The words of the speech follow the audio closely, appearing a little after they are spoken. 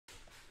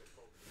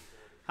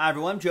Hi,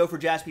 everyone. Joe for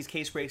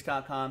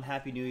JaspysCaseBreaks.com.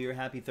 Happy New Year.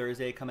 Happy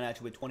Thursday. Coming at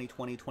you with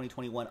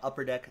 2020-2021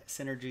 Upper Deck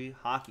Synergy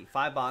Hockey.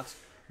 5-box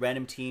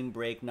random team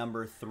break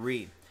number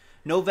 3.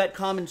 No vet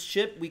commons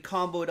chip. We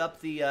comboed up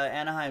the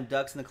Anaheim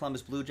Ducks and the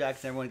Columbus Blue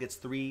Jackets. Everyone gets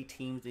 3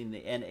 teams in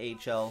the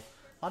NHL.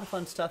 A lot of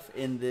fun stuff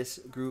in this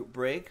group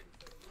break.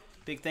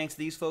 Big thanks to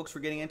these folks for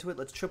getting into it.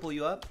 Let's triple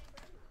you up.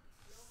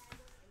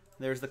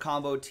 There's the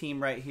combo team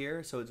right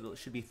here, so it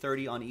should be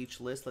 30 on each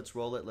list. Let's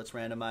roll it. Let's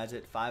randomize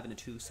it. 5 and a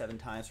 2, 7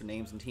 times for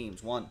names and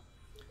teams. 1,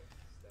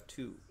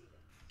 2,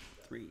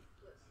 3,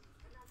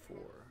 4,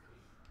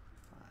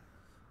 5,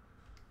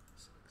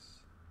 6,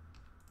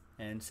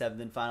 and 7th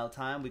and final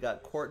time. We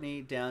got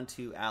Courtney down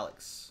to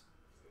Alex.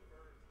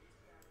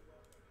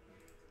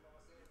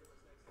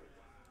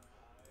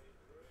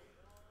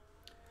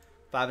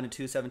 Five and a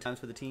 2, 7 times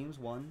for the teams.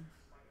 1,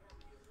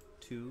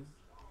 2,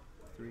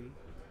 3.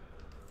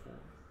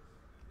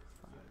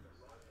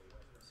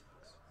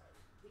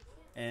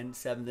 And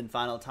 7th and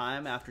final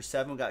time. After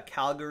 7, we got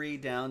Calgary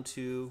down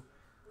to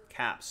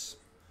Caps.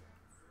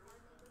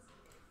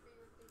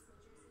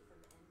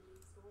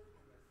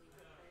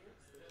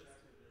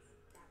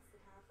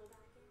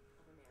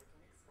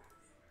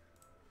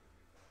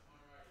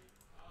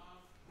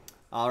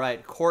 All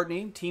right,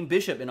 Courtney, Team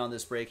Bishop in on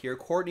this break here.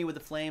 Courtney with the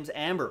Flames,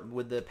 Amber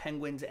with the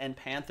Penguins and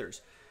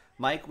Panthers.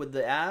 Mike with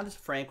the Avs,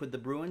 Frank with the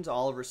Bruins,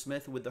 Oliver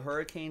Smith with the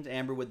Hurricanes,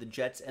 Amber with the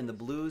Jets and the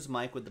Blues,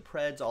 Mike with the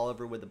Preds,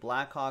 Oliver with the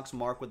Blackhawks,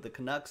 Mark with the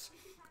Canucks,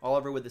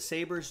 Oliver with the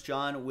Sabres,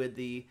 John with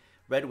the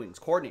Red Wings.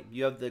 Courtney,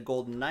 you have the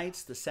Golden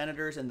Knights, the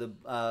Senators, and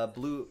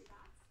the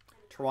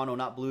Toronto,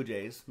 not Blue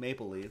Jays,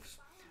 Maple Leafs.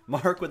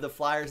 Mark with the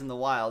Flyers and the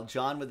Wild,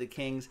 John with the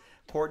Kings,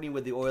 Courtney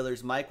with the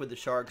Oilers, Mike with the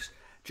Sharks,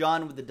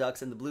 John with the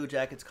Ducks and the Blue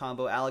Jackets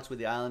combo, Alex with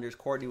the Islanders,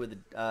 Courtney with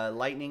the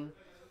Lightning,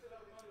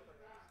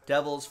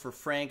 Devils for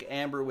Frank,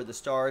 Amber with the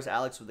Stars,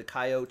 Alex with the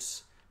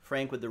Coyotes,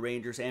 Frank with the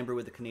Rangers, Amber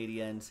with the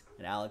Canadiens,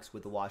 and Alex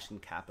with the Washington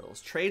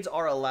Capitals. Trades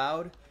are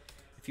allowed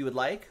if you would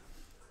like.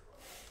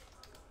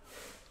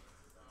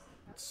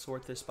 Let's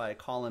sort this by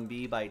column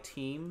B by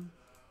team.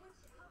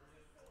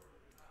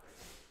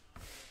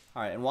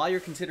 All right, and while you're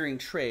considering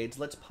trades,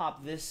 let's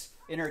pop this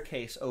inner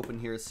case open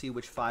here to see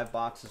which 5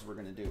 boxes we're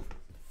going to do.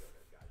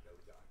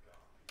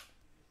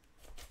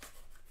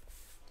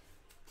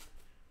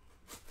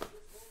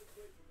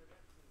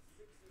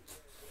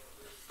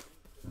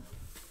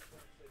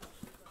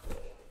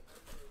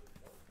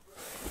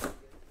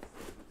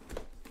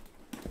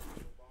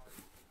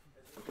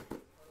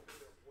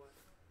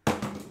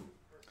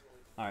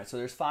 All right, so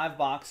there's 5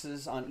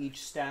 boxes on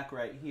each stack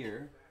right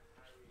here.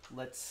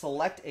 Let's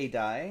select a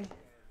die.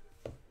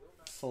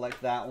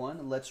 Select that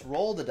one. Let's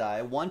roll the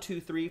die. 1,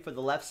 2, 3 for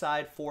the left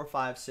side, 4,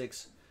 5,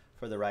 6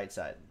 for the right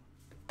side.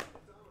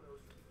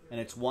 And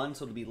it's 1,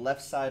 so it'll be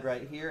left side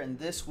right here. And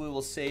this we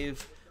will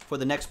save for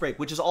the next break,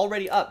 which is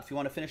already up. If you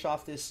want to finish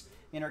off this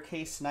inner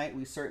case tonight,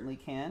 we certainly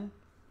can.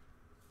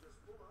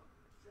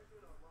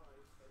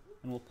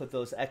 And we'll put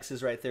those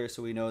X's right there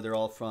so we know they're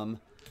all from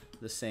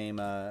the same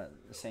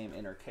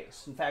inner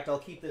case. In fact, I'll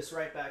keep this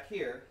right back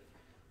here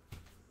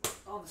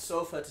on the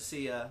sofa to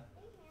see,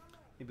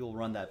 maybe we'll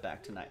run that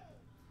back tonight.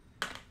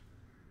 All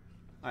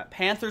right,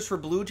 Panthers for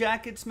Blue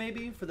Jackets,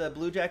 maybe, for the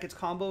Blue Jackets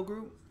combo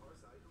group.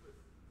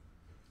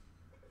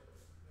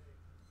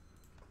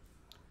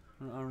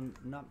 I'm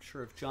not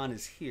sure if John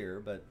is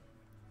here, but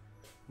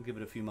we'll give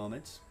it a few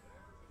moments.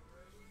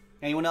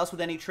 Anyone else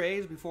with any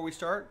trades before we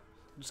start?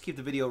 Just keep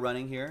the video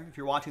running here. If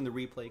you're watching the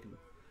replay, you can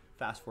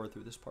fast forward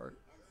through this part.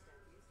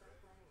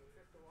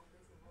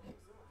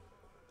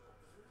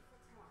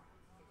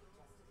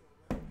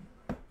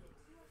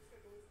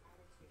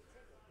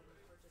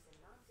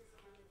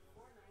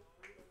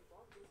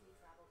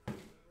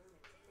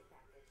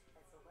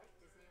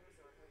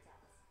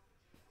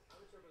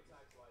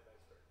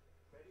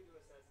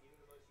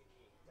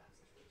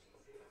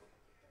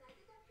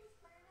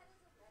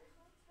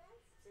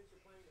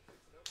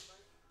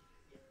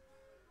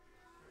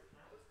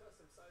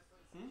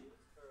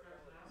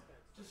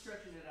 Just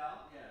stretching it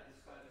out, yeah.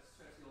 Just got to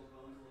stretch the old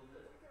bones a little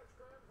bit.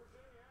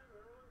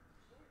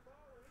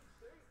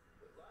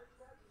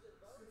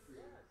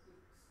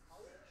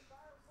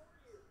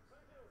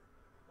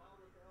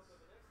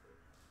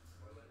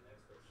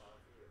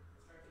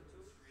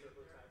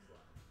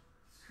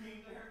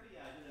 Screen therapy?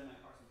 Yeah, I do that in my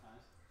car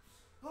sometimes.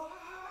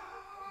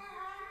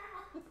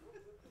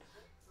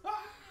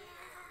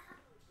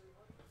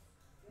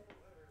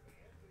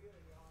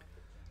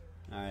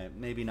 All right,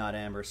 maybe not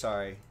Amber,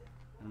 sorry.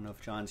 I don't know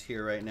if John's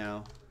here right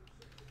now.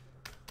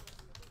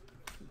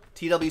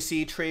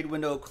 TWC trade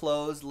window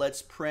closed.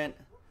 Let's print.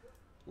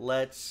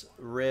 Let's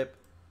rip.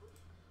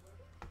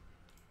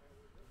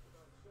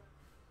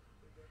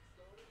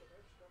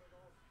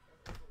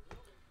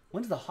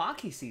 When's the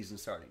hockey season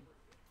starting?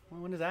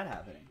 When is that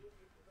happening?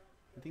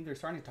 I think they're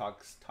starting to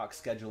talk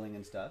scheduling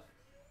and stuff.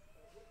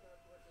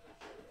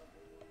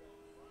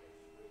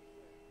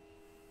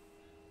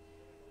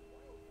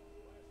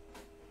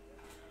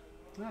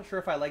 I'm not sure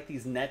if I like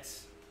these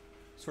Nets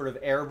sort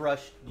of airbrush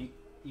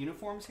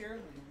uniforms here.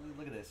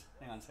 Look at this.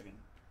 Hang on a second.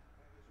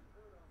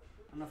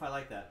 don't know if I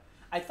like that.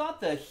 I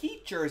thought the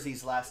Heat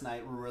jerseys last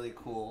night were really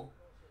cool.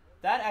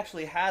 That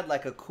actually had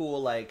like a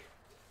cool, like,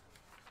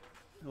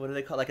 what do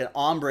they call it? Like an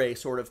ombre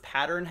sort of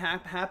pattern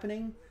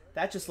happening.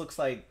 That just looks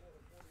like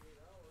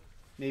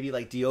maybe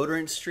like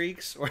deodorant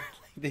streaks, or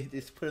like they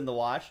just put in the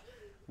wash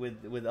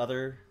with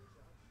other,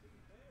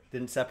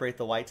 didn't separate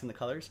the whites and the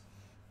colors.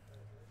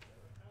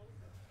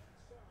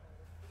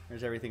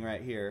 There's everything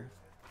right here.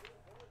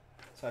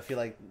 So I feel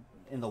like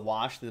in the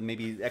wash,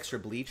 maybe extra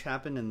bleach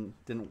happened and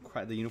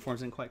the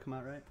uniforms didn't quite come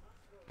out right.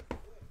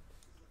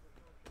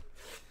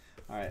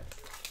 All right.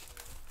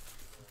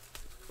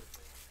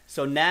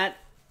 So Nat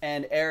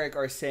and Eric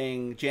are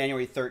saying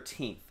January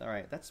 13th. All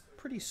right, that's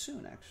pretty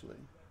soon, actually.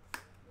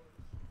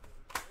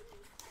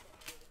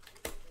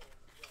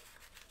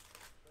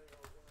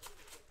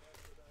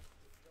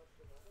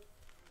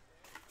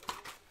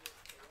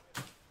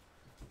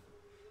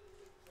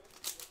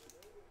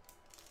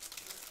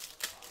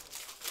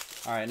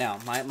 All right, now,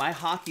 my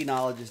hockey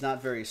knowledge is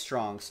not very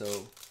strong,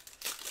 so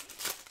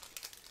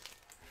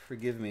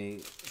forgive me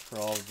for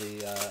all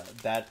the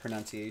bad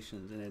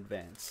pronunciations in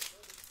advance.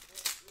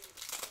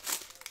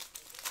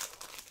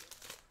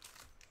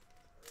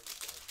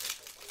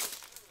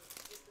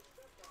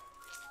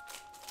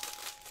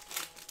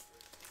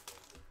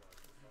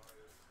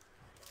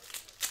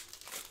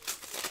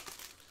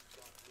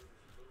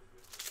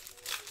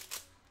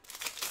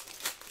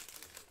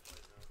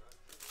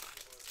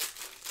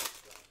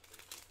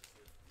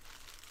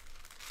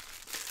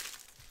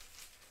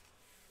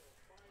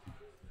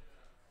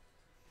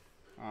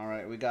 All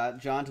right, we got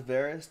John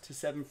Tavares to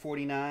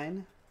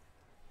 749.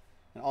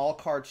 An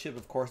all-card chip,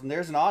 of course. And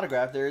there's an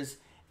autograph. There's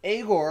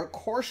Igor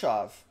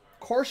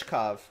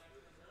Korshkov,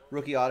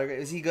 rookie autograph.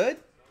 Is he good?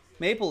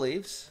 Maple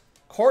Leafs.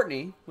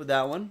 Courtney with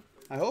that one.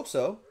 I hope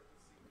so.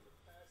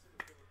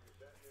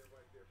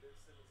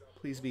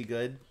 Please be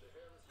good.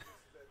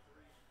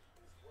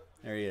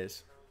 There he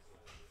is.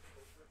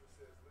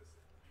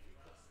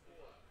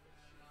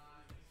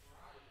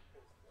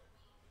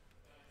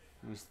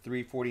 It was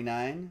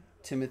 349.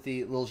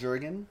 Timothy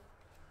Liljurgen.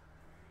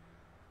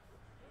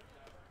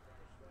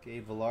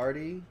 Gabe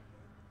Velarde.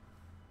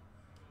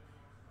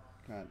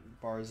 Got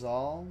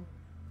Barzal.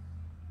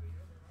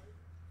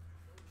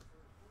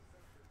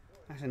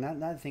 Actually, now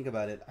that I think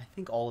about it, I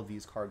think all of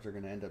these cards are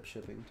going to end up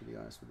shipping, to be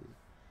honest with you.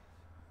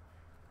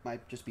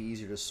 Might just be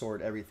easier to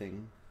sort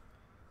everything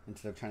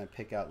instead of trying to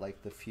pick out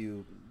like the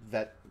few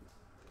vets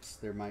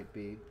there might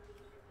be.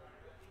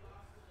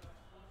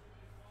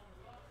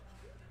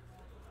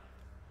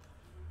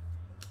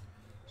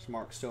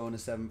 Mark Stone to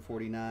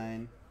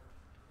 749.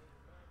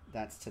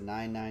 That's to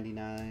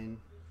 999.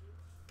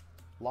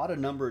 A lot of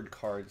numbered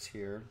cards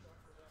here.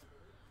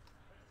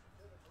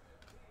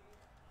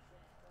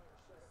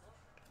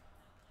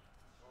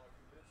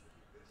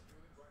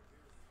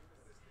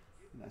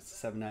 And that's to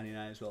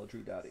 799 as well,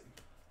 Drew Doughty.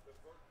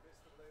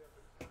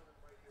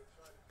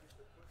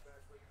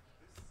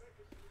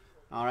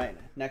 All right,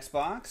 next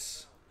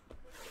box.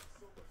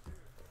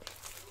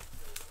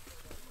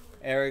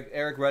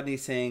 Eric Rudney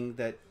saying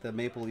that the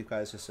Maple Leaf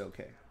guys are just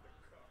okay.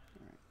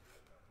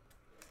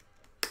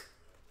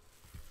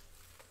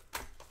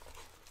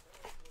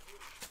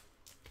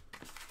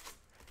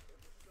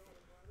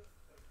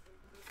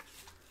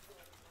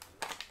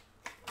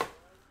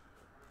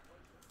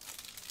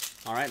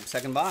 All right,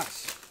 second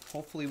box.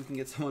 Hopefully we can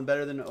get someone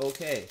better than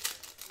okay.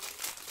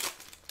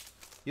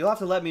 You'll have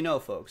to let me know,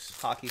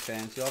 folks. Hockey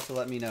fans, you'll have to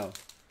let me know.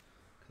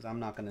 Because I'm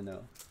not going to know.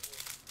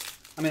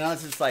 I mean,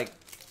 unless it's like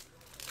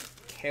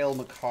Cale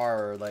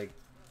Makar or like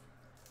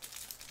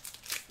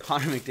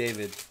Connor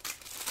McDavid.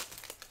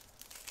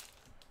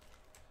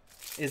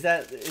 Is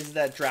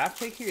that draft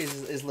pick here?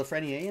 Is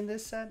Lafreniere in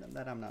this set?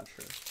 That I'm not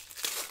sure.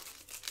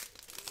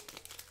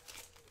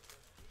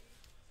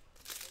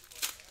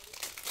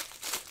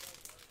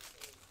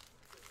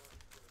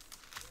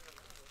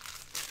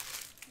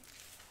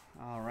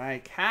 All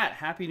right, Kat,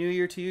 Happy New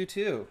Year to you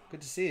too.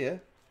 Good to see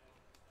you.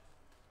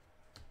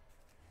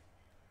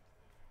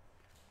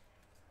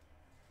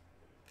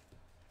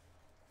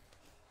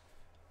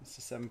 That's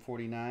a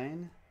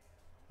 749.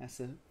 That's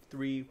a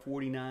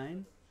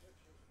 349.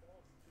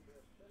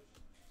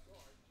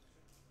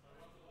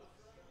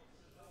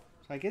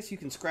 So I guess you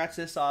can scratch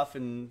this off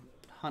and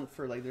hunt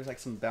for like there's like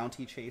some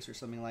bounty chase or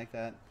something like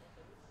that.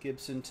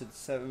 Gibson to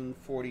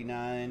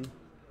 749.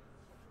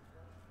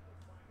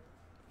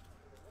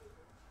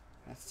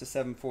 That's to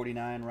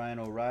 749. Ryan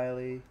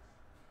O'Reilly.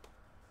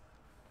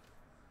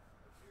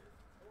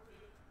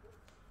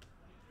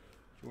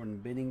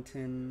 Jordan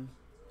Binnington.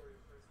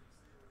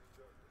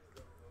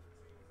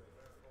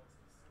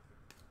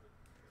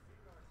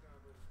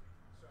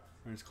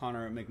 There's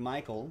Connor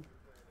McMichael.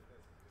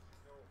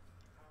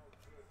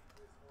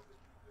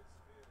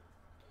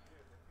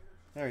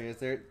 There he is.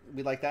 There,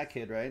 we like that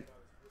kid, right?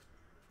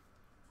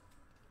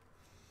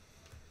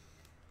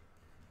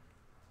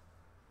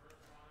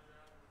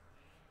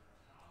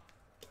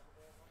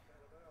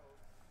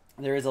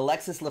 There is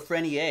Alexis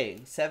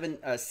Lafreniere,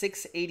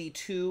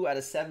 682 out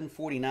of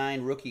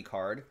 749 rookie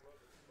card.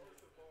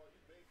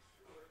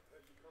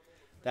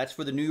 That's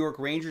for the New York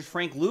Rangers.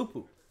 Frank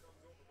Lupu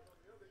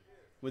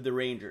with the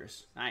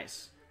Rangers.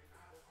 Nice.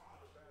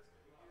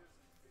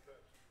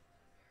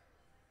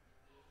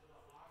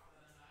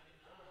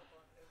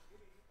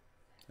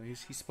 So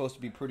he's supposed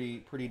to be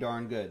pretty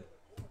darn good.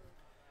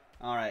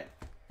 All right,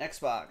 next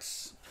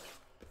box.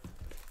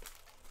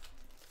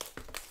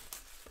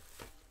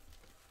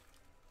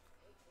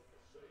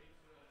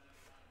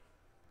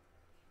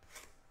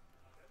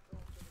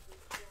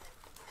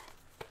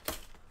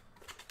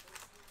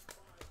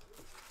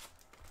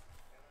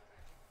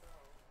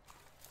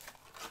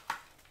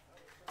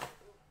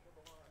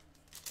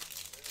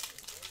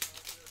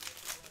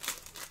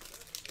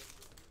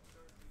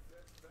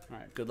 All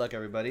right, good luck,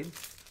 everybody.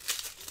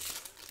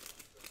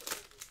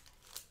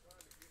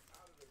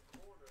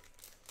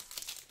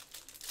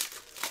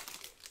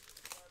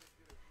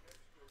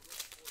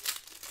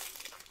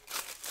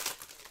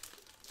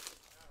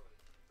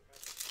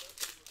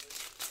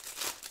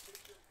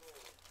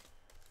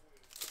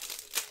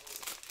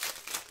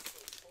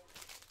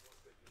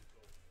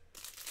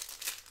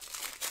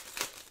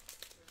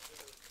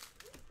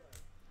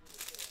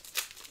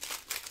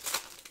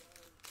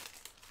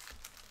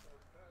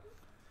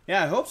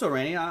 Yeah, I hope so,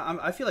 Randy.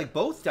 I feel like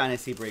both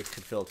Dynasty breaks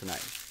could fill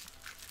tonight.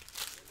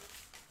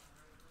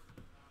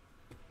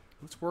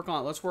 Let's work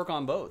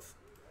on both.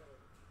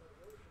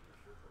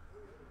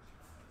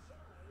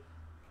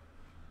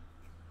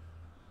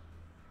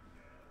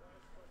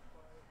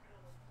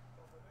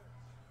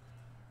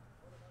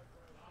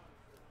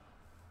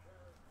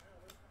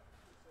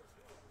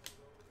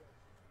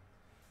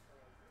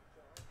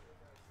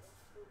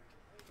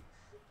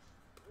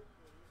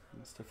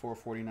 It's to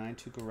 449,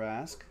 Tuukka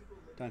Rask.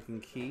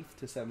 Duncan Keith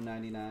to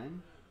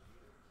 799.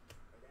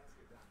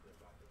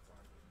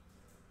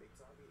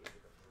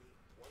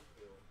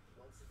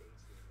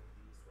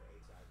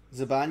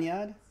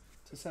 Zibanejad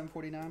to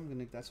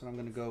 749. That's what I'm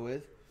gonna go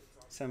with.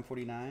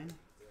 749.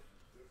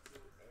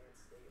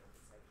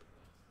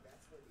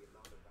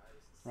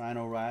 Ryan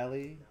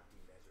O'Reilly.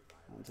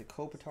 To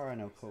Kopitar. I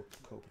know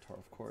Kopitar,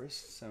 of course.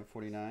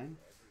 749.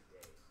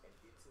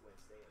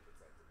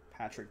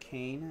 Patrick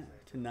Kane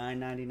to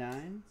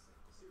 999.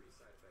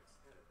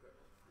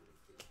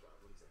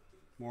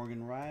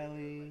 Morgan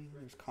Riley.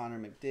 There's Connor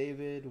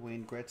McDavid.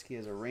 Wayne Gretzky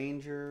as a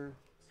Ranger.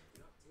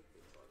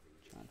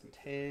 Jonathan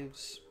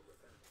Taves.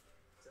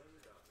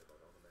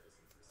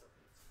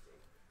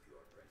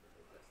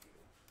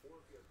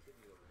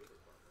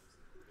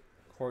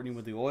 Courtney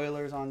with the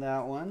Oilers on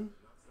that one.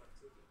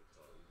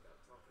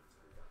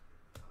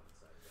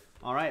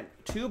 All right,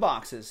 2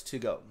 boxes to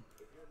go.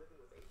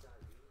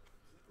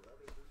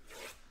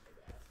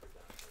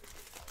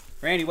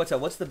 Randy, what's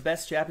up? What's the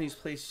best Japanese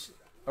place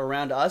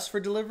around us for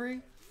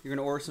delivery? You're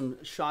going to order some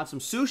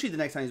sushi the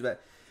next time he's back.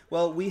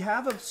 Well, we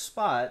have a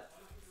spot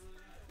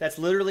that's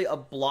literally a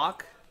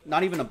block,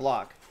 not even a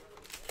block,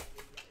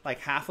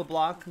 like half a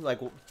block, like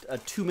a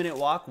 2-minute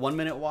walk,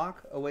 1-minute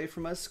walk away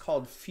from us,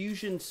 called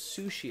Fusion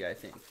Sushi, I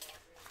think.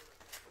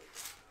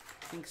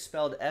 I think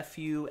spelled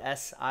Fusion,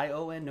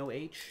 no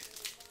H.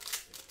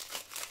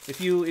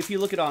 If you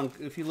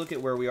look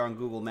at where we are on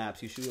Google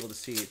Maps, you should be able to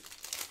see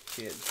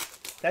it.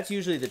 That's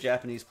usually the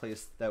Japanese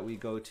place that we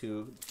go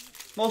to.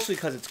 Mostly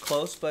because it's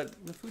close,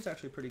 but the food's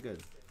actually pretty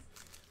good.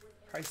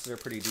 Prices are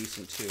pretty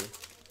decent too.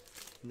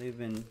 And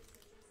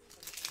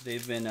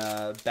they've been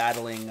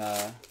battling,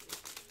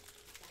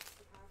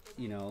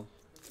 you know,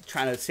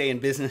 trying to stay in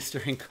business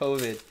during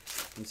COVID,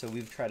 and so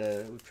we've tried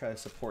to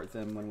support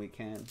them when we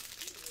can.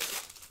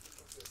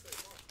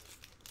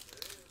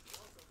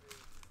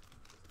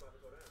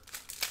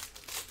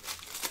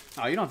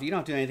 Oh, you don't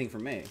have to do anything for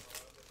me.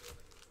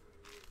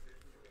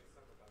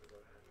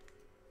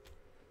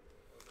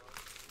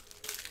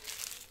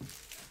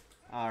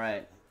 All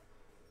right.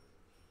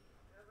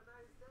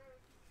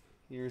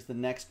 Here's the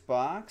next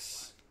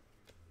box.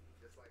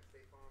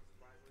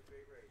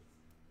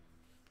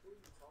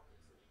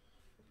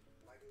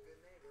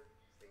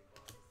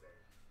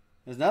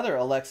 There's another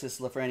Alexis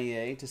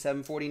Lafreniere to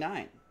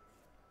 749.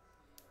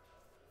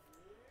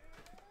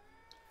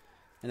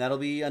 And that'll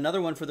be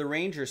another one for the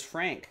Rangers,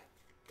 Frank.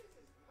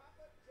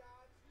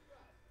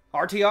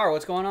 RTR,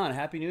 what's going on?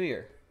 Happy New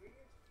Year.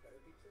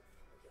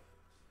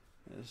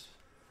 There's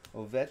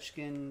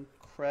Ovechkin,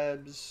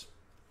 Krebs.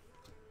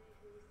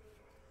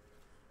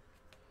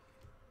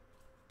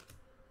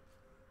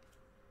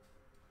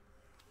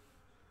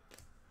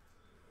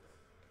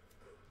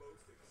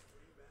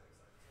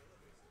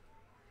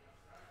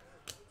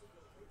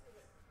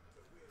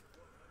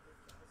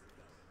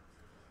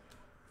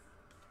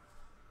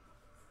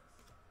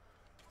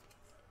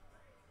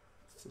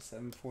 So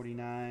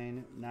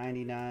 749,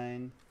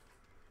 99,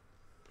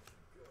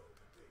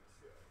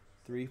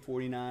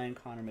 349,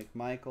 Connor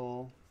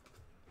McMichael,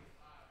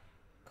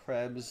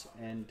 Krebs,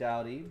 and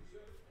Doughty.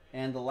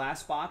 And the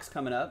last box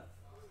coming up.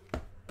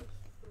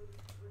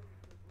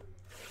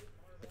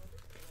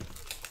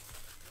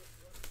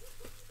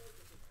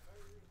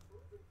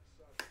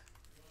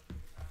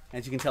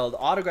 As you can tell, the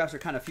autographs are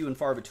kind of few and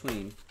far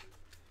between.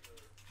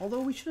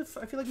 Although I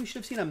feel like we should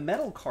have seen a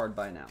metal card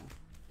by now.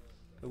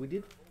 But we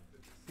did.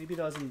 Maybe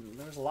there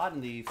was a lot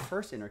in the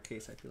first inner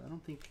case. I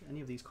don't think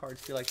any of these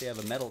cards feel like they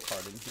have a metal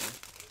card in here.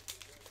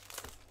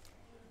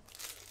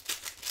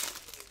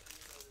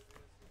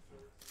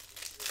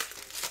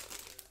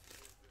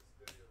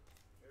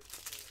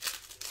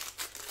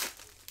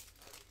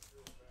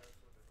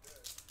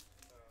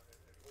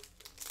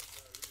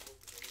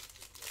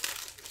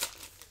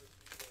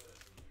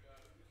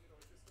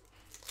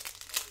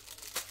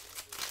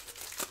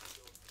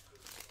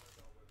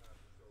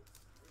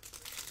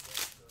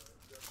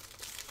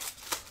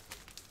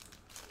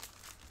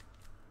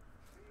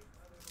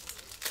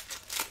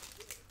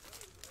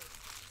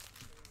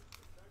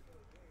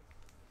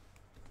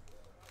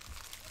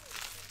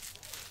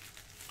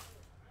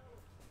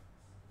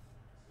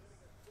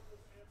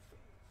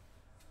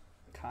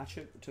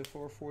 Kachuk to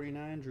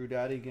 449. Drew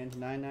Doughty again to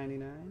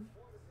 999.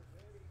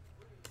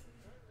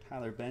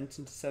 Tyler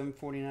Benson to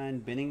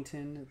 749.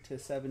 Binnington to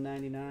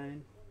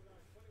 799.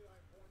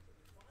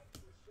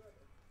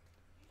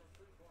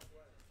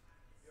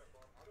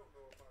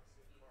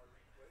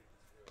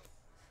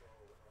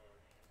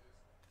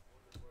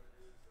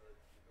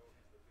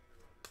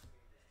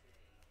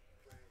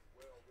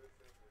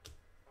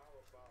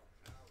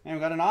 And we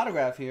got an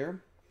autograph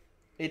here.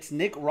 It's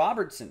Nick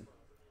Robertson.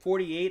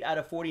 48 out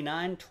of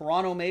 49,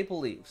 Toronto Maple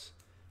Leafs.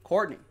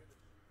 Courtney.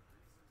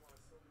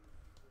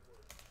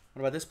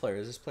 What about this player?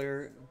 Is this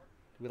player, do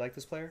we like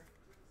this player?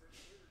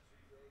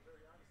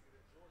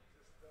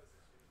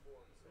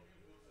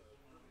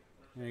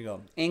 There you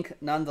go. Ink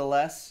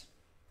nonetheless.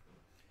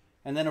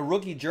 And then a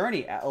rookie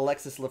journey at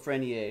Alexis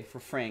Lafreniere for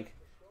Frank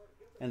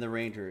and the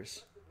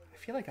Rangers. I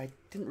feel like I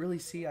didn't really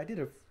see, I did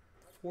a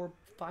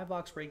 4-5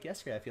 box break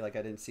yesterday. I feel like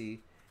I didn't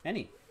see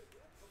any.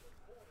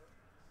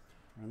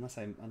 Unless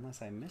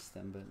I missed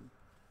them, but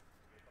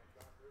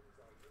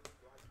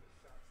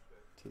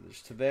so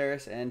there's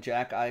Tavares and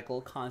Jack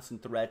Eichel,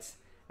 constant threats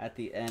at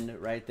the end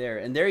right there.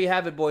 And there you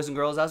have it, boys and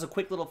girls. That was a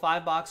quick little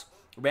 5-box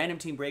random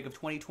team break of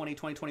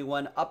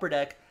 2020-2021 Upper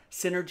Deck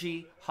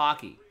Synergy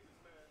Hockey.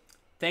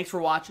 Thanks for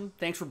watching.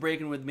 Thanks for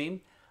breaking with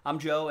me. I'm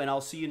Joe, and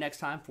I'll see you next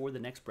time for the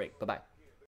next break. Bye-bye.